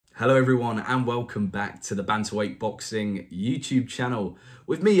Hello everyone and welcome back to the Bantamweight Boxing YouTube channel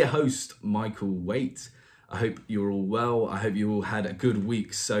with me, your host, Michael Waite. I hope you're all well. I hope you all had a good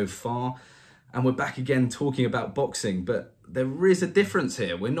week so far. And we're back again talking about boxing, but there is a difference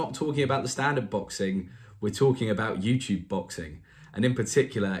here. We're not talking about the standard boxing, we're talking about YouTube boxing. And in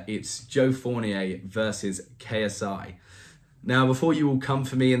particular, it's Joe Fournier versus KSI. Now, before you all come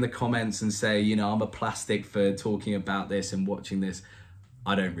for me in the comments and say, you know, I'm a plastic for talking about this and watching this,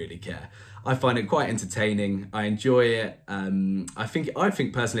 I don't really care. I find it quite entertaining. I enjoy it. I think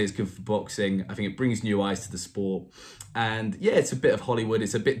personally it's good for boxing. I think it brings new eyes to the sport. And yeah, it's a bit of Hollywood.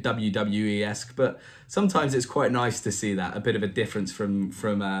 It's a bit WWE-esque, but sometimes it's quite nice to see that, a bit of a difference from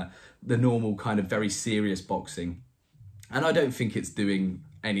the normal kind of very serious boxing. And I don't think it's doing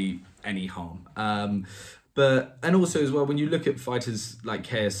any harm. And also as well, when you look at fighters like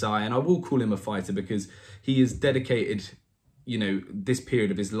KSI, and I will call him a fighter because he is dedicated, you know, this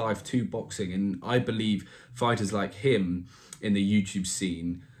period of his life to boxing. And I believe fighters like him in the YouTube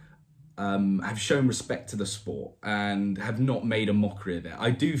scene have shown respect to the sport and have not made a mockery of it.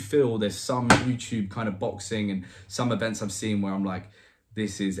 I do feel there's some YouTube kind of boxing and some events I've seen where I'm like,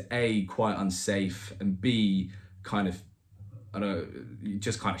 this is A, quite unsafe, and B, kind of, I don't know,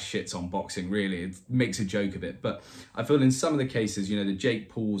 just kind of shits on boxing, really. It makes a joke of it. But I feel in some of the cases, you know, the Jake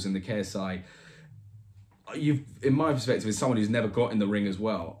Pauls and the KSI, in my perspective, as someone who's never got in the ring as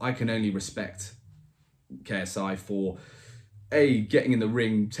well, I can only respect KSI for A, getting in the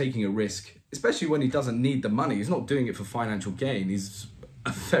ring, taking a risk, especially when he doesn't need the money. He's not doing it for financial gain. He's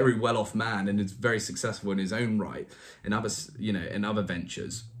a very well-off man and is very successful in his own right in other, you know, in other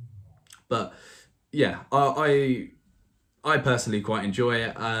ventures. But yeah, I personally quite enjoy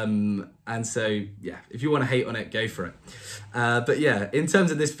it, and so yeah, if you want to hate on it, go for it. But yeah, in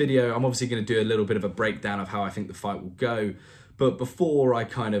terms of this video, I'm obviously going to do a little bit of a breakdown of how I think the fight will go. But before I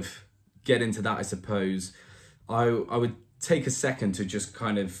kind of get into that, I suppose, I would take a second to just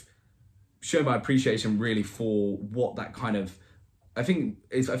kind of show my appreciation really for what that kind of, I think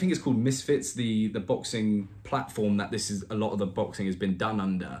it's called Misfits, the boxing platform that a lot of the boxing has been done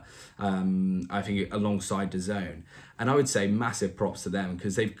under, I think alongside DAZN. And I would say massive props to them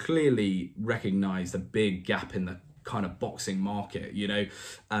because they've clearly recognized a big gap in the kind of boxing market. You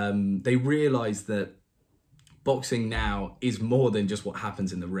know, they realize that boxing now is more than just what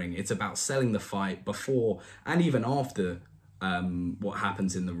happens in the ring. It's about selling the fight before and even after what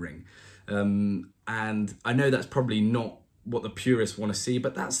happens in the ring. And I know that's probably not what the purists want to see,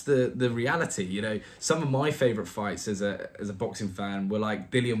 but that's the reality. You know, some of my favorite fights as a boxing fan were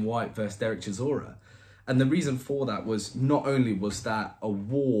like Dillian Whyte versus Derek Chisora, and the reason for that was not only was that a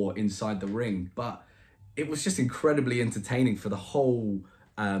war inside the ring, but it was just incredibly entertaining for the whole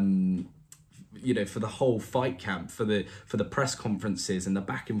you know, for the whole fight camp, for the press conferences and the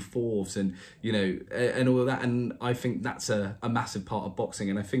back and forths and, you know, and all of that. And I think that's a massive part of boxing.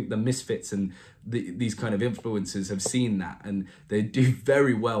 And I think the Misfits and these kind of influencers have seen that, and they do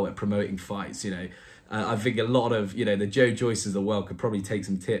very well at promoting fights. You know, I think a lot of, you know, the Joe Joyces of the world could probably take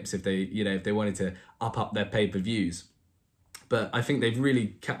some tips if they, you know, if they wanted to up their pay-per-views. But I think they've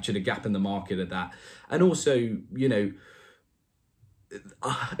really captured a gap in the market at that. And also, you know,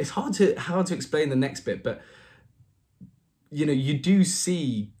 it's hard to explain the next bit, but you know, you do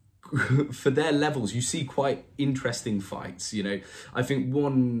see for their levels, you see quite interesting fights. You know, I think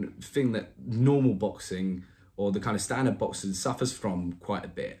one thing that normal boxing or the kind of standard boxing suffers from quite a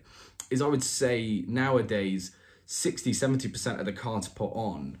bit is, I would say nowadays 60-70% of the cards put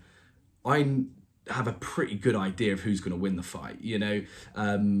on, I have a pretty good idea of who's going to win the fight. You know,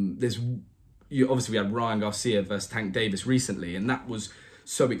 obviously we had Ryan Garcia versus Tank Davis recently, and that was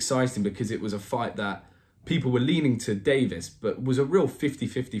so exciting because it was a fight that people were leaning to Davis, but was a real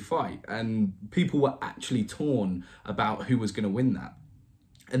 50-50 fight, and people were actually torn about who was going to win that.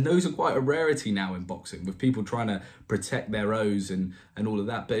 And those are quite a rarity now in boxing, with people trying to protect their O's and all of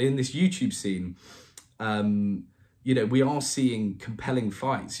that. But in this YouTube scene, you know, we are seeing compelling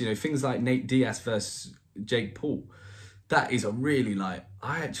fights. You know, things like Nate Diaz versus Jake Paul. That is a really, like,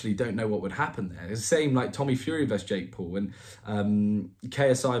 I actually don't know what would happen there. It's the same like Tommy Fury versus Jake Paul and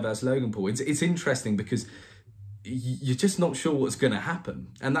KSI versus Logan Paul. It's interesting because you're just not sure what's going to happen.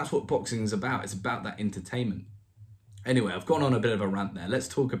 And that's what boxing is about. It's about that entertainment. Anyway, I've gone on a bit of a rant there. Let's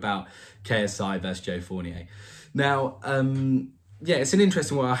talk about KSI versus Joe Fournier. Now, yeah, it's an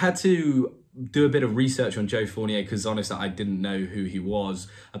interesting one. I had to do a bit of research on Joe Fournier because honestly, I didn't know who he was.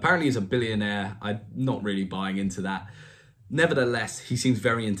 Apparently he's a billionaire. I'm not really buying into that. Nevertheless, he seems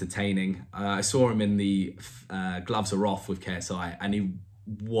very entertaining. I saw him in the Gloves Are Off with KSI, and he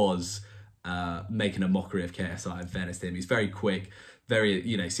was making a mockery of KSI, in fairness to him. He's very quick, very,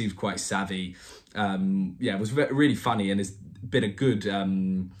 you know, seems quite savvy. Yeah, it was really funny, and has been a good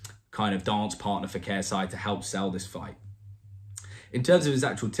kind of dance partner for KSI to help sell this fight. In terms of his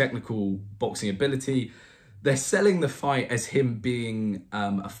actual technical boxing ability, they're selling the fight as him being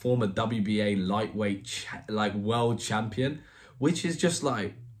a former WBA lightweight world champion, which is just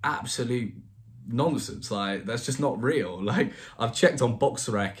like absolute nonsense. Like, that's just not real. Like, I've checked on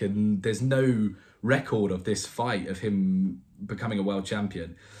BoxRec and there's no record of this fight of him becoming a world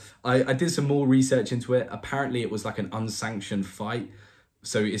champion. I did some more research into it. Apparently it was like an unsanctioned fight,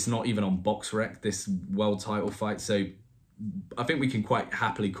 so it's not even on BoxRec, this world title fight. So I think we can quite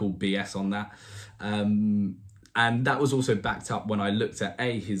happily call BS on that. And that was also backed up when I looked at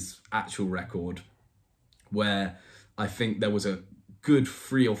his actual record, where I think there was a good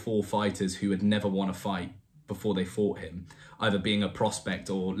 3 or 4 fighters who had never won a fight before they fought him, either being a prospect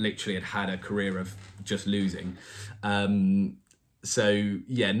or literally had a career of just losing. So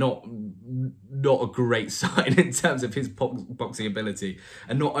yeah, not a great sign in terms of his boxing ability.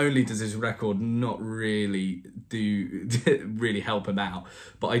 And not only does his record not really really help him out,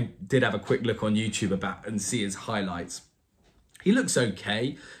 but I did have a quick look on YouTube and see his highlights. He looks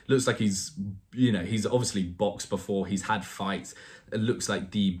okay. Looks like he's, you know, he's obviously boxed before. He's had fights. It looks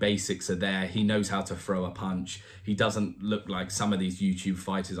like the basics are there. He knows how to throw a punch. He doesn't look like some of these YouTube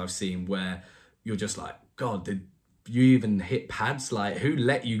fighters I've seen where you're just like, God, did you even hit pads? Like, who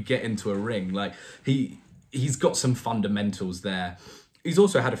let you get into a ring? Like, he's got some fundamentals there. He's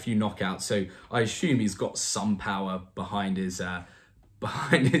also had a few knockouts, so I assume he's got some power behind his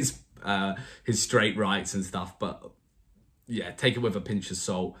straight rights and stuff. But yeah, take it with a pinch of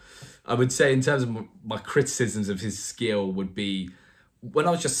salt. I would say in terms of my criticisms of his skill would be, when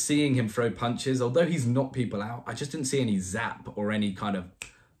I was just seeing him throw punches, although he's knocked people out, I just didn't see any zap or any kind of,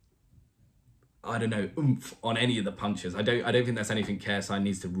 I don't know, oomph on any of the punches. I don't think that's anything KSI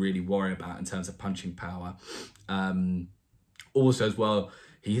needs to really worry about in terms of punching power. Also as well,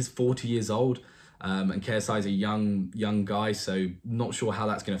 he is 40 years old, and KSI is a young guy, so not sure how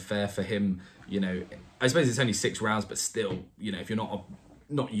that's going to fare for him. You know, I suppose it's only 6 rounds, but still, you know, if you're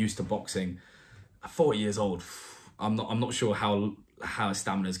not used to boxing, at 40 years old, I'm not sure how his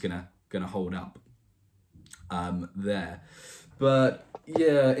stamina is gonna hold up there. But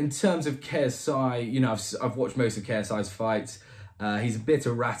yeah, in terms of KSI, you know, I've watched most of KSI's fights. He's a bit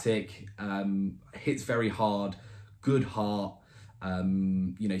erratic, hits very hard, good heart.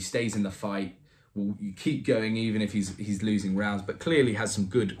 You know, stays in the fight. Will keep going even if he's losing rounds, but clearly has some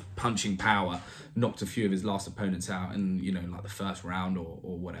good punching power. Knocked a few of his last opponents out in, you know, like the first round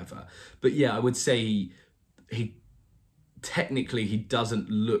or whatever. But yeah, I would say he technically he doesn't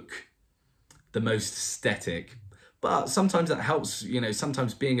look the most aesthetic, but sometimes that helps. You know,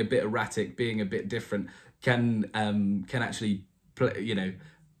 sometimes being a bit erratic, being a bit different can actually play, you know,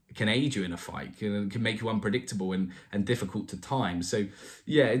 can aid you in a fight, can make you unpredictable and difficult to time. So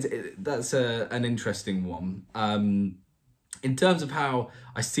yeah, that's an interesting one. In terms of how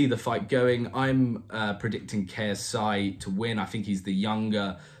I see the fight going, I'm predicting KSI to win. I think he's the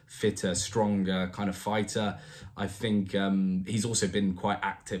younger, fitter, stronger kind of fighter. I think he's also been quite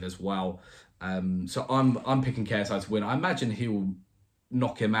active as well. So I'm picking KSI to win. I imagine he'll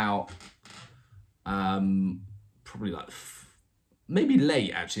knock him out probably like maybe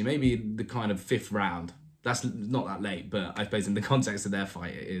late, actually, maybe the kind of 5th round. That's not that late, but I suppose in the context of their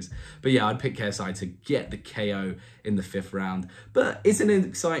fight it is. But yeah, I'd pick KSI to get the KO in the 5th round. But it's an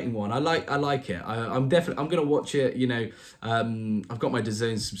exciting one. I like it. I'm gonna watch it. You know, I've got my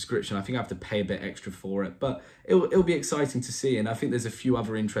DAZN subscription. I think I have to pay a bit extra for it, but it'll be exciting to see. And I think there's a few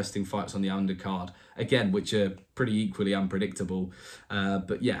other interesting fights on the undercard again, which are pretty equally unpredictable.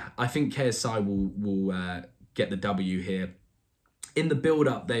 But yeah, I think KSI will get the W here. In the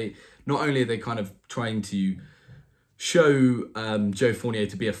build-up, not only are they kind of trying to show Joe Fournier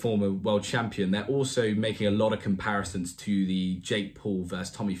to be a former world champion, they're also making a lot of comparisons to the Jake Paul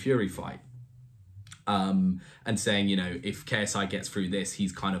versus Tommy Fury fight. And saying, you know, if KSI gets through this,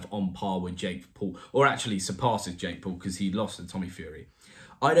 he's kind of on par with Jake Paul, or actually surpasses Jake Paul because he lost to Tommy Fury.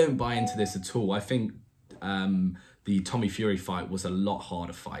 I don't buy into this at all. I think the Tommy Fury fight was a lot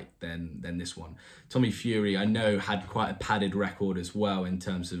harder fight than this one. Tommy Fury, I know, had quite a padded record as well in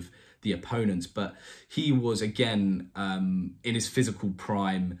terms of the opponents, but he was, again, in his physical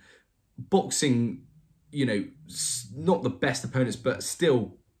prime, boxing, you know, not the best opponents, but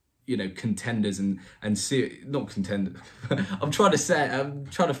still, you know, contenders and not contenders. I'm trying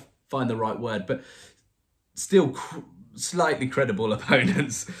to find the right word, but still slightly credible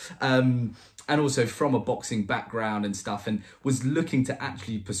opponents. And also from a boxing background and stuff, and was looking to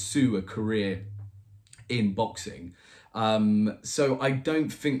actually pursue a career in boxing. So I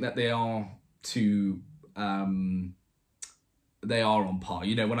don't think that they are too, they are on par.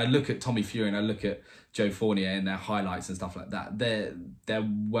 You know, when I look at Tommy Fury and I look at Joe Fournier and their highlights and stuff like that, they're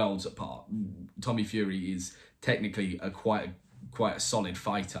worlds apart. Tommy Fury is technically quite a solid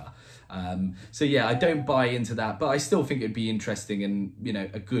fighter. So yeah, I don't buy into that, but I still think it'd be interesting and, you know,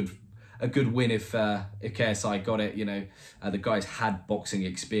 a good win if KSI got it. You know, the guys had boxing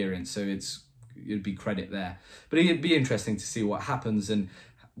experience, so it'd be credit there. But it'd be interesting to see what happens and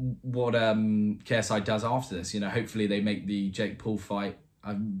what KSI does after this. You know, hopefully they make the Jake Paul fight.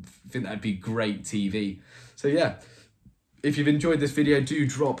 I think that'd be great TV. So yeah, if you've enjoyed this video, do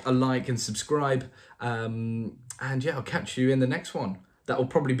drop a like and subscribe. And yeah, I'll catch you in the next one. That will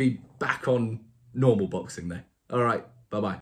probably be back on normal boxing though. All right, bye-bye.